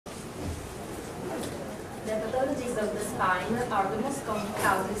The pathologies of the spine are the most common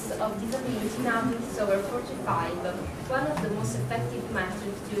causes of disability in adults over 45. One of the most effective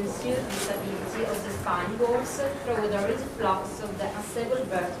methods to ensure disability of the spine works through the rigid flux of the unstable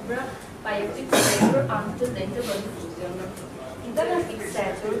vertebra by a fixator until the interval diffusion. Internal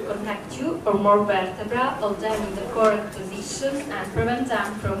fixator connect two or more vertebrae, hold them in the correct position and prevent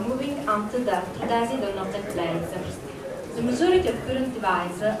them from moving until the orthodontic or not take place. The majority of current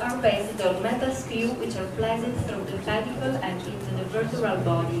devices are based on metal screws which are placed through the pedicle and into the vertebral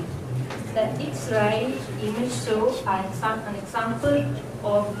body. The X-ray image shows an example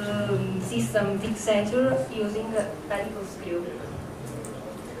of system fixator using a pedicle screw.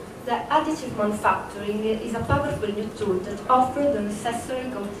 The additive manufacturing is a powerful new tool that offers the necessary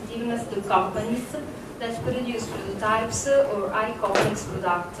competitiveness to companies that produce prototypes or high-complex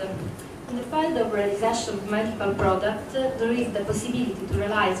products. In the field of realization of medical products, there is the possibility to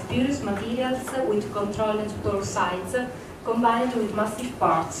realize purest materials with controlled pore size combined with massive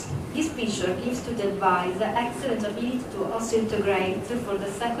parts. This feature gives to the device excellent ability to also integrate for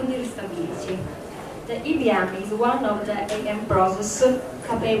the secondary stability. The EBM is one of the AM processes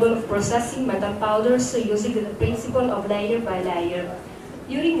capable of processing metal powders using the principle of layer by layer.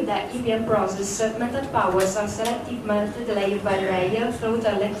 During the EBM process, metal powders are selectively melted layer by layer through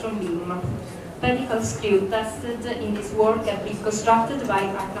the electron beam. Pedicle screws tested in this work have been constructed by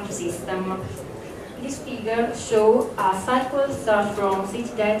a system. This figure shows a cycle start from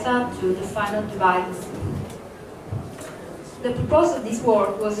CT data to the final device. The purpose of this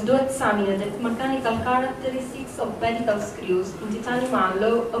work was to examine the mechanical characteristics of pedicle screws in titanium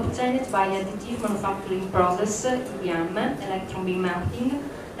alloy obtained by additive manufacturing process, EBM, electron beam melting,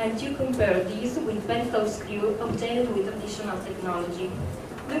 and to compare these with pedicle screws obtained with traditional technology.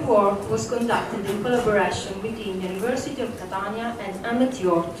 The work was conducted in collaboration between the University of Catania and MT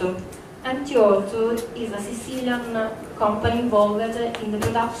Orto. MT Orto is a Sicilian company involved in the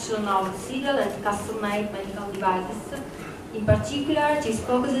production of serial and custom-made medical devices. In particular, it is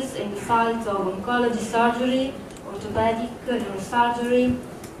focused in the fields of oncology surgery, orthopedic neurosurgery.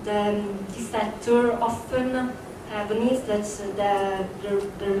 This sector often have needs that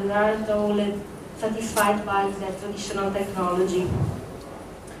they aren't all satisfied by the traditional technology.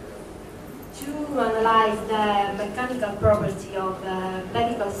 To analyze the mechanical property of the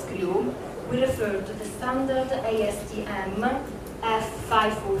pedicle screw, we refer to the standard ASTM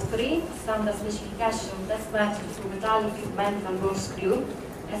F543, standard specification test method for metallic medical bone screw,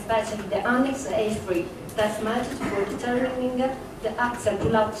 especially the Annex A3 test method for determining the axial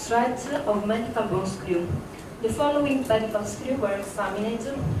pull-out strength of medical bone screw. The following pedicle screws were examined.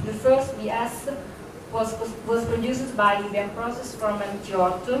 The first BS was produced by IBM process from MT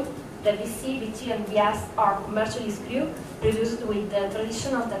Orto. The BC, BT, and BS are commercially screws produced with the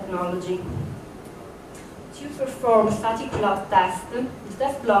traditional technology. To perform static pull-out test, the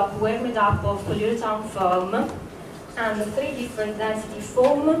test blocks were made up of polyurethane foam, and 3 different density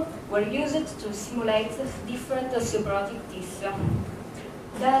foam were used to simulate different osteoporotic tissue.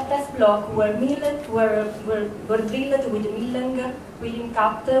 The test blocks were drilled with a milling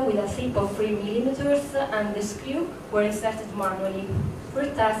cut with a tip of 3 mm, and the screws were inserted manually. 3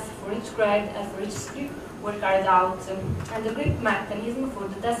 tests for each grade and for each screw were carried out, and the grip mechanism for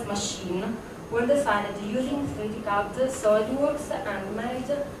the test machine were designed using 3D CAD SolidWorks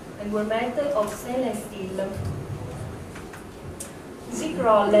and were made of stainless steel.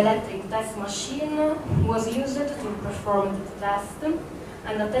 Zinc-roll electric test machine was used to perform the test,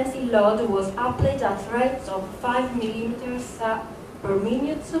 and a tensile load was applied at rates of 5 mm per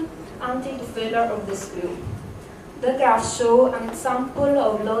minute until the failure of the screw. The graph shows an example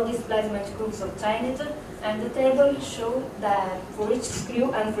of load displacement curves obtained, and the table shows that for each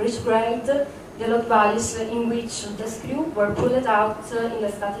screw and for each grade, the load values in which the screw were pulled out in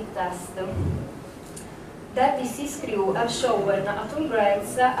the static test. The BC screw have shown at all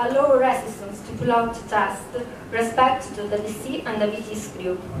grades a lower resistance to pull-out test respect to the BC and the BT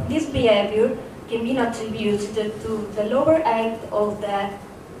screw. This behavior can be attributed to the lower height of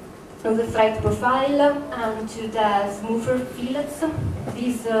the thread profile and to the smoother fillets.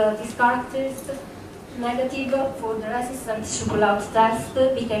 These characteristics, negative for the resistance to pull-out test,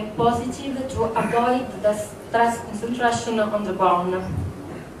 became positive to avoid the stress concentration on the bone.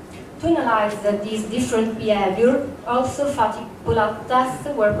 To analyze this different behavior, also fatigue pull-out tests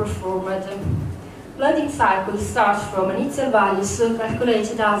were performed. Loading cycle starts from initial values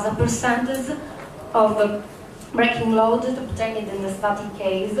calculated as a percentage of breaking load obtained in the static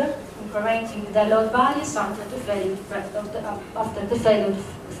case, incrementing the load values until the failure after the failure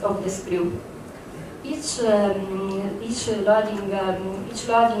of the screw. Each loading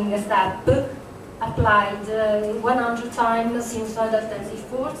step applied 100 times sinusoidal tensive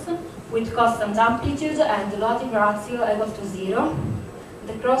force with constant amplitude and the loading ratio equal to 0.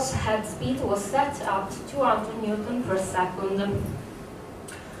 The cross head speed was set at 200 Newton per second.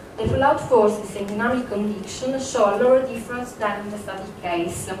 The fallout forces in dynamic conditions show a lower difference than in the static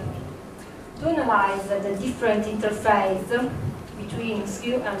case. To analyze the different interface between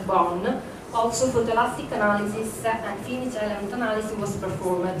screw and bone, also photoelastic analysis and finite element analysis was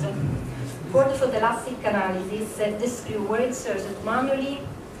performed. For the photoelastic analysis, the screws were inserted manually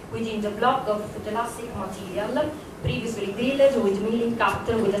within the block of photoelastic material, previously drilled with milling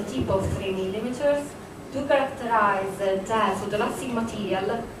cutter with a tip of 3 mm. To characterize the photoelastic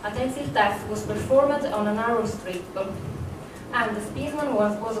material, a tensile test was performed on a narrow strip, and the specimen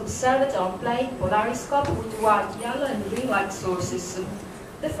was observed on plate polariscope with white, yellow, and green light sources.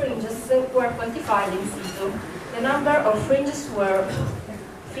 The fringes were quantified in situ. The number of fringes were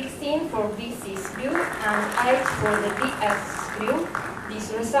 16 for VC screw and 8 for the VS screw.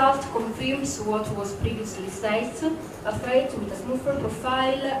 This result confirms what was previously stated: a fate with a smoother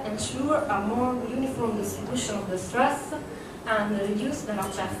profile ensure a more uniform distribution of the stress and reduce the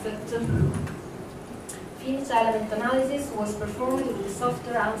notch effect. Finite element analysis was performed with the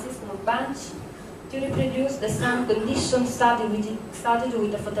software ANSYS bench to reproduce the same condition studied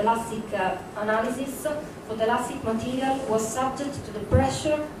with the photoelastic analysis. Photoelastic material was subject to the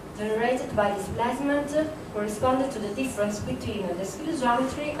pressure generated by displacement corresponded to the difference between the screw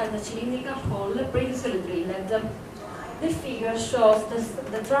geometry and the cylindrical hole previously drilled. The figure shows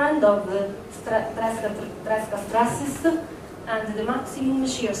the trend of the Tresca stresses, and the maximum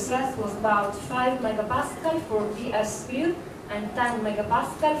shear stress was about 5 MPa for VS screw and 10 MPa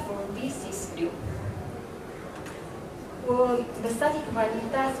for VC screw. The static binding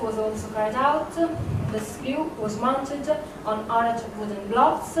test was also carried out. The screw was mounted on orange wooden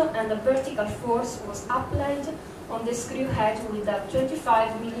blocks and a vertical force was applied on the screw head with a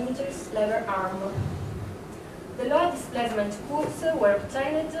 25 mm lever arm. The lower displacement curves were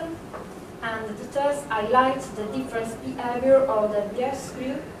obtained, and the details highlight the different behavior of the VS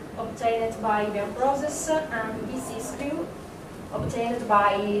screw obtained by IBM process and VC screw obtained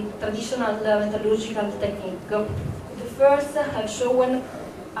by traditional metallurgical technique. The first have shown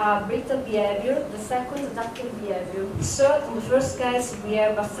a brittle behavior, the second ductile behavior. So, in the first case we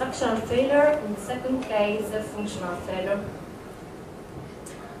have a structural failure, in the second case a functional failure.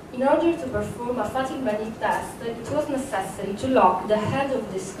 In order to perform a fatigue bending test, it was necessary to lock the head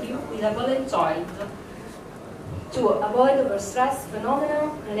of the screw with a volantoid to avoid overstress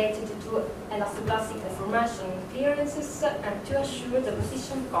phenomena related to elastoplastic deformation in clearances and to assure the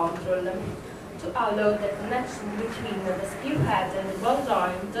position control. To allow the connection between the screw head and the ball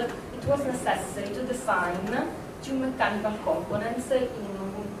joint, it was necessary to design two mechanical components in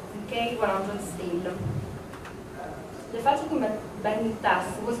K100 steel. The fatigue bending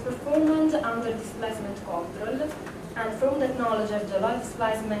test was performed under displacement control, and from the knowledge of the low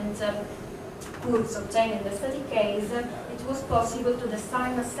displacement curves obtained in the static case, it was possible to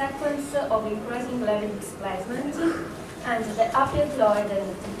design a sequence of increasing level displacement, and the applied load and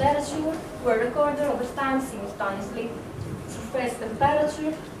the temperature were recorded over time simultaneously. Surface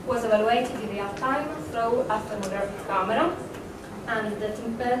temperature was evaluated in real time through a thermographic camera, and the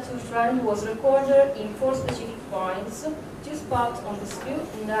temperature trend was recorded in 4 specific points: 2 spots on the screw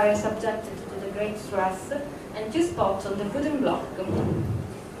in the area subjected to the great stress, and 2 spots on the wooden block.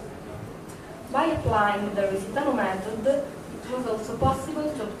 By applying the Risitano method, it was also possible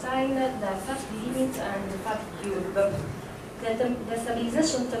to obtain the fatigue limit and the fatigue curve. The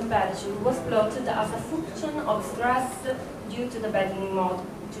stabilization temperature was plotted as a function of stress due to the bending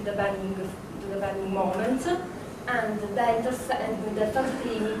moment, and the fatigue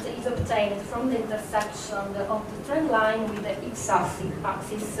limit is obtained from the intersection of the trend line with the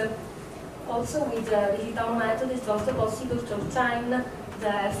x-axis. Also, with the Risitano method, it's also possible to obtain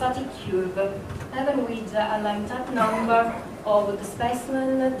the fatigue curve. Even with a limited number of the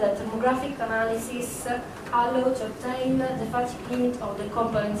specimen, the thermographic analysis allowed to obtain the fatigue limit of the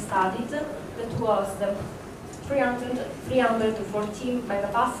component studied, that was 314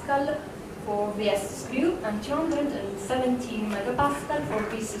 MPa for VS screw and 217 MPa for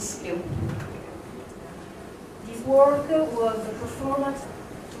VC screw. This work was performed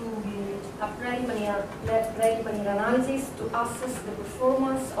a preliminary analysis to assess the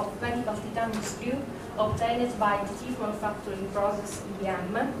performance of pedicle titanium screw obtained by the chief manufacturing process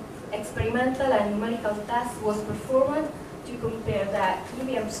IBM. Experimental and numerical test was performed to compare the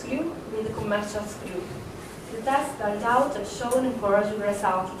IBM screw with the commercial screw. The test carried out has shown encouraging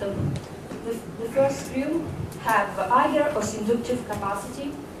results. The first screw have higher oscilloconductive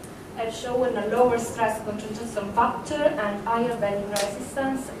capacity, have shown a lower stress concentration factor and higher bending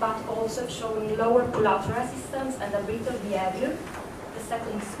resistance, but also showing lower pull-out resistance and a brittle behavior. The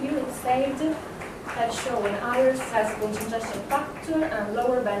second experiment stage have shown higher stress concentration factor and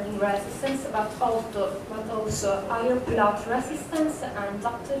lower bending resistance, but also higher pull-out resistance and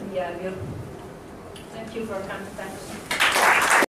ductile behavior. Thank you for your kind attention.